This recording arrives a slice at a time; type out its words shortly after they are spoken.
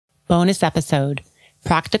Bonus episode,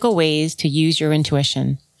 Practical Ways to Use Your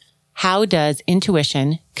Intuition. How does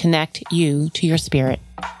intuition connect you to your spirit?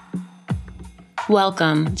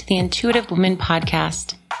 Welcome to the Intuitive Woman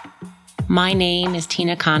Podcast. My name is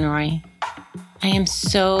Tina Conroy. I am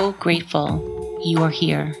so grateful you are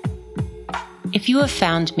here. If you have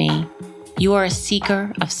found me, you are a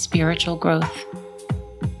seeker of spiritual growth.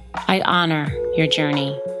 I honor your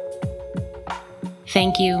journey.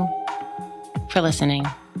 Thank you for listening.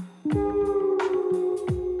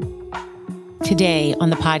 Today on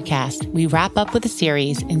the podcast, we wrap up with a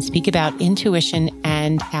series and speak about intuition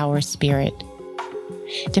and our spirit.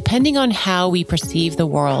 Depending on how we perceive the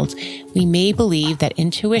world, we may believe that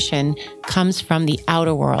intuition comes from the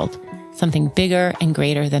outer world, something bigger and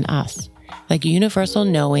greater than us, like universal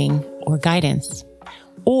knowing or guidance.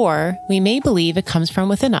 Or we may believe it comes from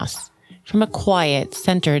within us, from a quiet,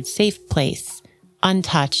 centered, safe place,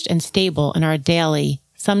 untouched and stable in our daily,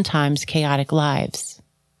 sometimes chaotic lives.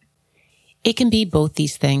 It can be both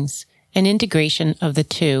these things, an integration of the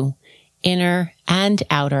two, inner and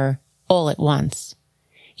outer, all at once.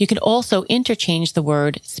 You can also interchange the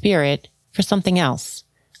word spirit for something else,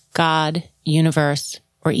 God, universe,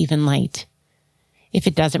 or even light, if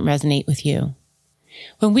it doesn't resonate with you.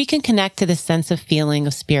 When we can connect to this sense of feeling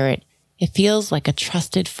of spirit, it feels like a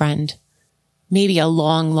trusted friend, maybe a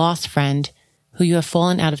long lost friend who you have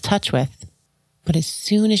fallen out of touch with. But as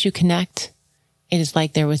soon as you connect, it is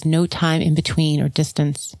like there was no time in between or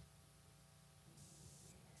distance.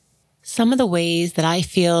 Some of the ways that I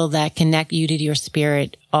feel that connect you to your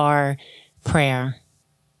spirit are prayer,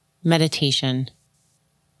 meditation,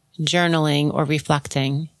 journaling or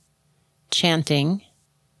reflecting, chanting,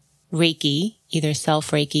 Reiki, either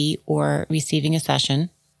self-Reiki or receiving a session,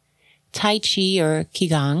 Tai Chi or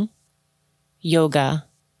Qigong, yoga,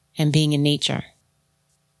 and being in nature.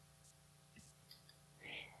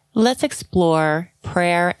 Let's explore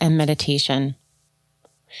prayer and meditation.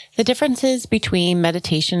 The differences between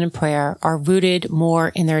meditation and prayer are rooted more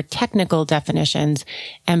in their technical definitions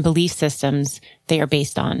and belief systems they are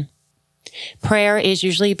based on. Prayer is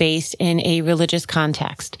usually based in a religious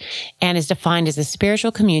context and is defined as a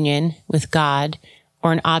spiritual communion with God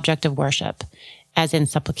or an object of worship, as in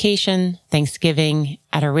supplication, thanksgiving,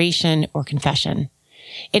 adoration, or confession.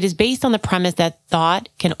 It is based on the premise that thought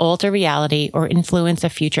can alter reality or influence a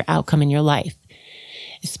future outcome in your life,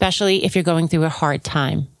 especially if you're going through a hard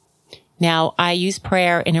time. Now, I use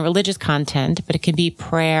prayer in a religious content, but it can be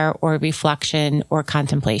prayer or reflection or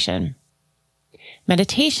contemplation.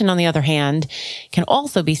 Meditation, on the other hand, can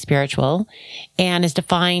also be spiritual and is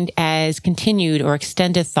defined as continued or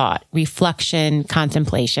extended thought, reflection,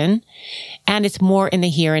 contemplation, and it's more in the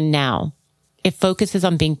here and now. It focuses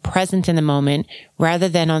on being present in the moment rather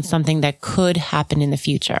than on something that could happen in the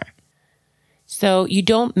future. So you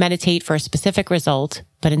don't meditate for a specific result,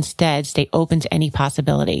 but instead stay open to any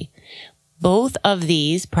possibility. Both of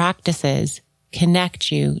these practices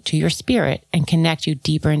connect you to your spirit and connect you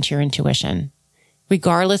deeper into your intuition.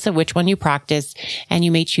 Regardless of which one you practice, and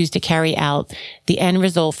you may choose to carry out, the end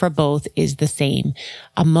result for both is the same.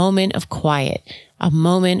 A moment of quiet, a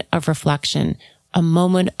moment of reflection, a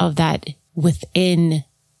moment of that within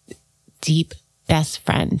deep best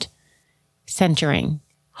friend, centering,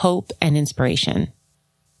 hope, and inspiration.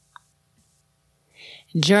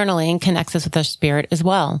 Journaling connects us with our spirit as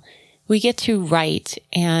well. We get to write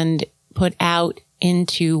and put out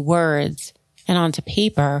into words and onto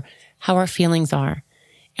paper how our feelings are,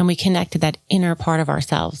 and we connect to that inner part of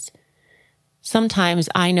ourselves. Sometimes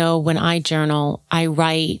I know when I journal, I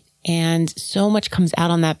write, and so much comes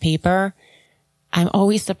out on that paper. I'm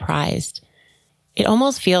always surprised. It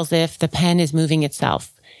almost feels as if the pen is moving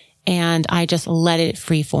itself, and I just let it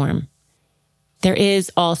free form. There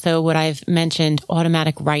is also what I've mentioned,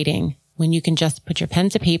 automatic writing, when you can just put your pen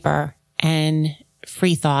to paper and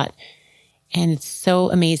free thought, and it's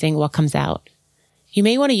so amazing what comes out. You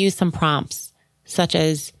may want to use some prompts, such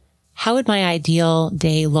as, how would my ideal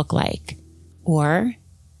day look like? Or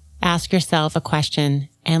ask yourself a question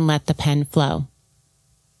and let the pen flow.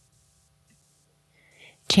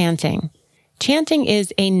 Chanting. Chanting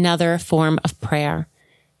is another form of prayer,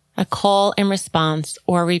 a call and response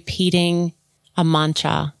or repeating a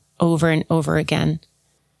mantra over and over again.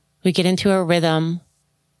 We get into a rhythm,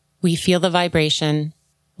 we feel the vibration,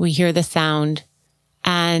 we hear the sound,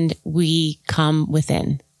 and we come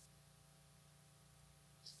within.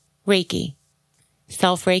 Reiki,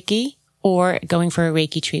 self-Reiki, or going for a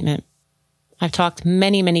Reiki treatment. I've talked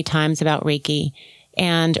many, many times about Reiki,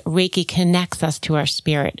 and Reiki connects us to our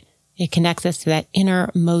spirit. It connects us to that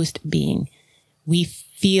innermost being. We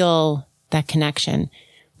feel that connection.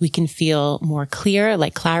 We can feel more clear,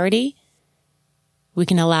 like clarity. We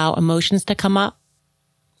can allow emotions to come up,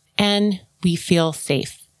 and we feel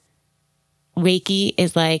safe. Reiki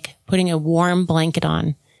is like putting a warm blanket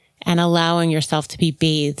on and allowing yourself to be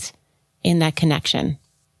bathed in that connection.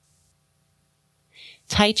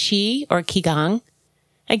 Tai Chi or Qigong,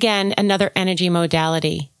 again, another energy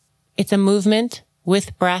modality. It's a movement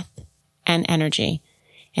with breath and energy.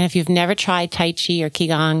 And if you've never tried Tai Chi or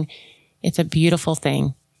Qigong, it's a beautiful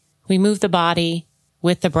thing. We move the body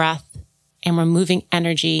with the breath, and we're moving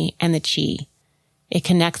energy and the chi. It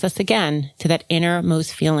connects us again to that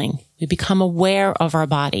innermost feeling. We become aware of our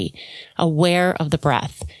body, aware of the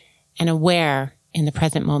breath, and aware in the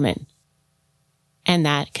present moment. And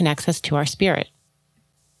that connects us to our spirit.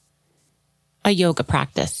 A yoga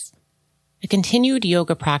practice. A continued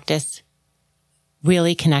yoga practice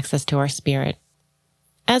really connects us to our spirit.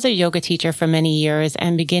 As a yoga teacher for many years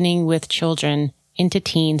and beginning with children into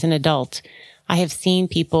teens and adults, I have seen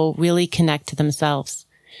people really connect to themselves,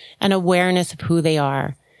 an awareness of who they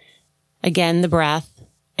are. Again, the breath,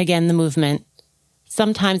 again, the movement.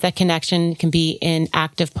 Sometimes that connection can be in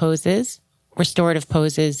active poses, restorative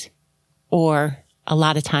poses, or a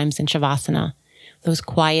lot of times in Shavasana, those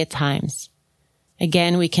quiet times.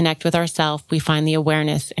 Again, we connect with ourselves, we find the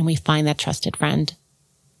awareness, and we find that trusted friend.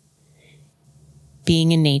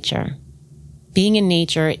 Being in nature. Being in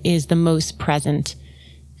nature is the most present,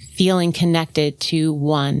 feeling connected to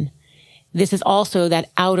one. This is also that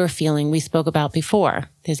outer feeling we spoke about before.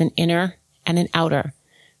 There's an inner and an outer.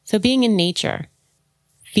 So being in nature,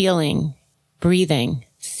 feeling, breathing,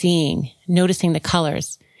 seeing, noticing the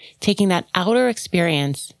colors, taking that outer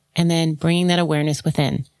experience and then bringing that awareness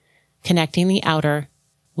within, connecting the outer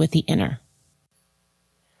with the inner.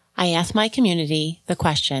 I asked my community the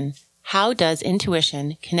question, how does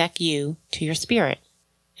intuition connect you to your spirit?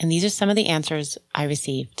 And these are some of the answers I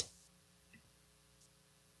received.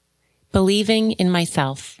 Believing in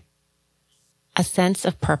myself, a sense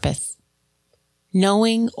of purpose,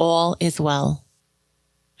 knowing all is well,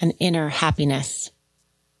 an inner happiness,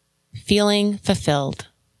 feeling fulfilled,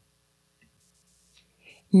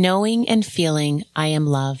 knowing and feeling I am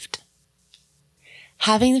loved,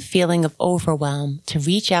 having the feeling of overwhelm to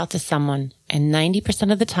reach out to someone, and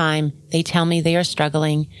 90% of the time they tell me they are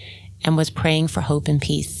struggling and was praying for hope and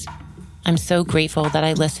peace. I'm so grateful that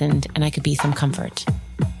I listened and I could be some comfort.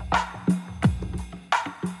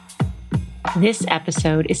 This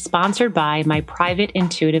episode is sponsored by my private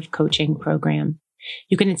intuitive coaching program.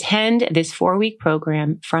 You can attend this 4-week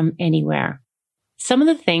program from anywhere. Some of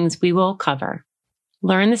the things we will cover: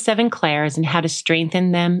 learn the 7 clairs and how to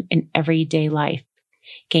strengthen them in everyday life.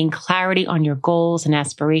 Gain clarity on your goals and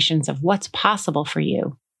aspirations of what's possible for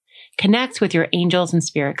you. Connect with your angels and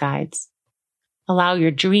spirit guides. Allow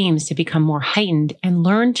your dreams to become more heightened and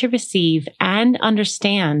learn to receive and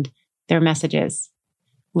understand their messages.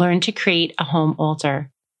 Learn to create a home altar.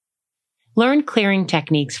 Learn clearing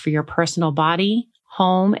techniques for your personal body,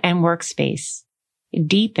 home, and workspace.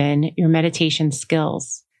 Deepen your meditation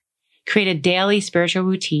skills. Create a daily spiritual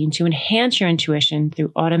routine to enhance your intuition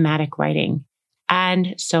through automatic writing,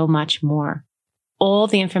 and so much more. All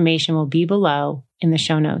the information will be below in the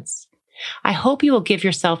show notes. I hope you will give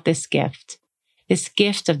yourself this gift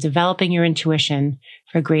of developing your intuition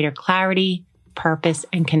for greater clarity, purpose,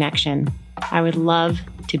 and connection. I would love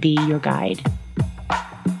to be your guide.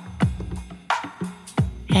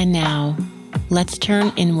 And now, let's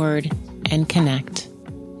turn inward and connect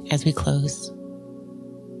as we close.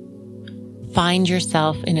 Find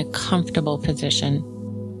yourself in a comfortable position.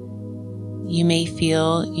 You may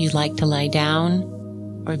feel you'd like to lie down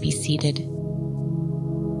or be seated.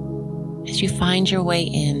 As you find your way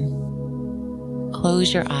in,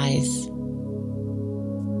 close your eyes.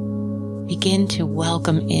 Begin to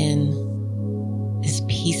welcome in this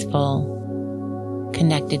peaceful,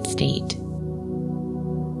 connected state.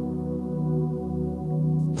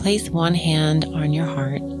 Place one hand on your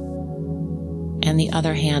heart and the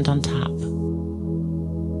other hand on top.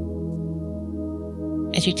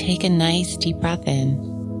 As you take a nice deep breath in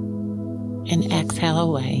and exhale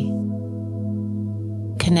away,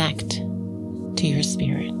 connect to your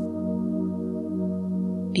spirit.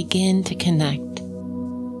 Begin to connect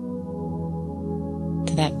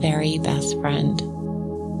to that very best friend.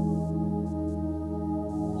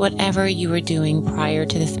 Whatever you were doing prior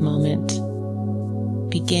to this moment,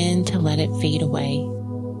 begin to let it fade away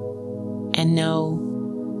and know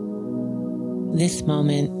this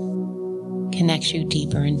moment connects you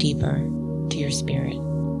deeper and deeper to your spirit.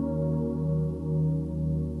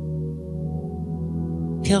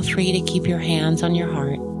 Feel free to keep your hands on your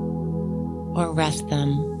heart or rest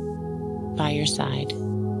them by your side.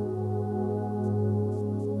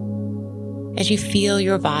 as you feel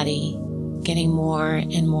your body getting more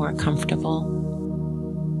and more comfortable.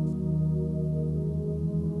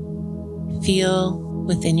 Feel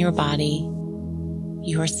within your body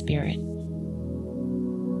your spirit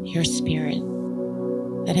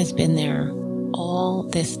that has been there all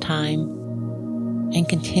this time and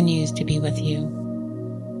continues to be with you.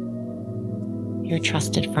 Your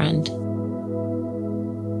trusted friend.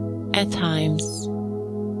 At times,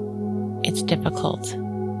 it's difficult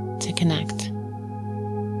to connect,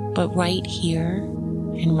 but right here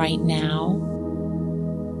and right now,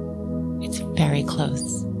 it's very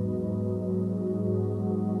close.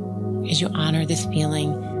 As you honor this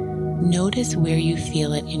feeling, notice where you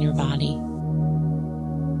feel it in your body.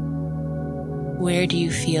 Where do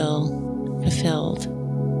you feel fulfilled,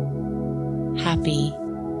 happy,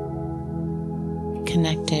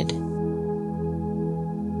 connected?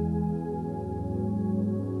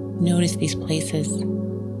 Notice these places.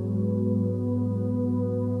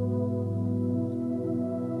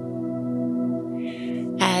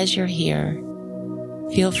 As you're here,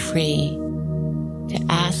 feel free to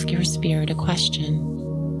ask your spirit a question.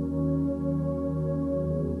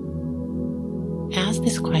 Ask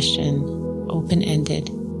this question open-ended.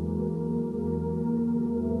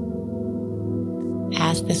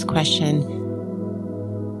 Ask this question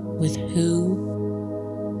with who,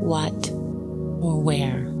 what, or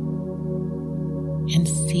where, and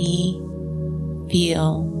see,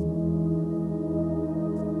 feel,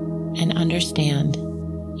 and understand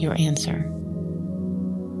your answer.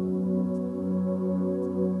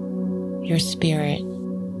 Your spirit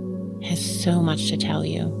has so much to tell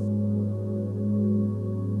you,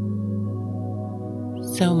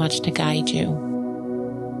 so much to guide you.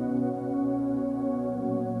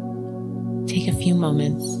 Take a few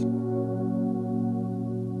moments.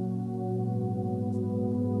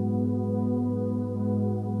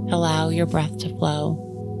 Allow your breath to flow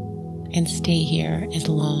and stay here as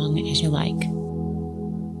long as you like.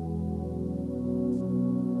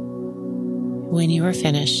 When you are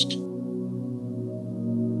finished,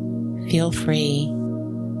 feel free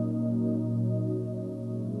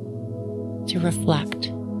to reflect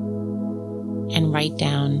and write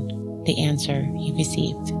down the answer you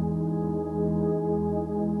received.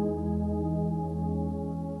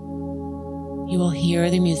 You will hear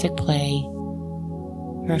the music play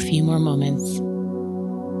for a few more moments.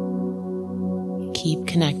 Keep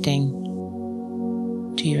connecting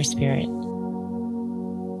to your spirit.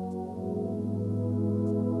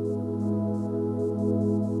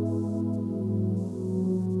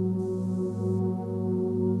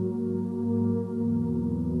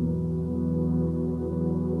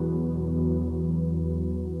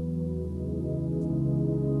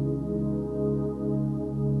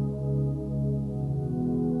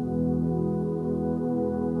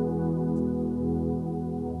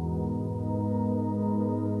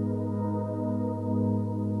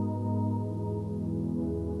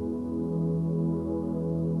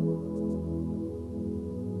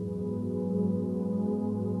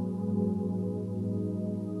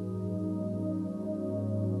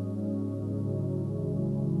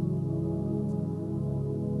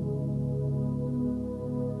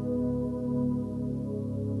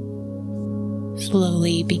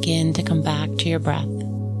 Slowly begin to come back to your breath.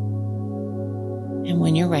 And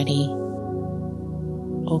when you're ready,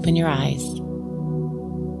 open your eyes,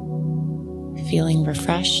 feeling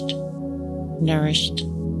refreshed, nourished,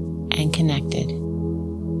 and connected.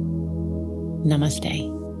 Namaste.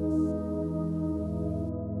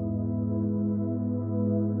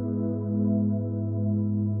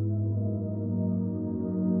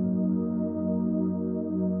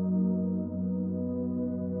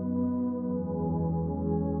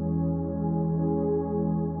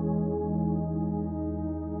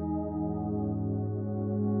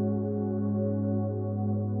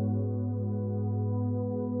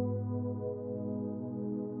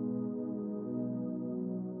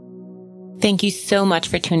 Thank you so much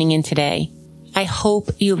for tuning in today. I hope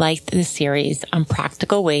you liked this series on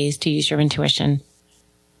practical ways to use your intuition.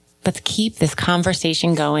 Let's keep this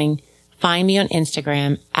conversation going. Find me on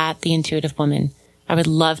Instagram at The Intuitive Woman. I would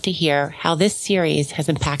love to hear how this series has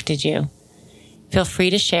impacted you. Feel free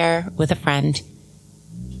to share with a friend.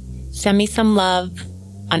 Send me some love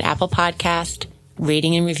on Apple Podcast,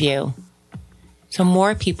 rating and review, so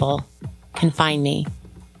more people can find me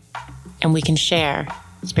and we can share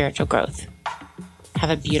spiritual growth. Have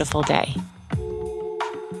a beautiful day.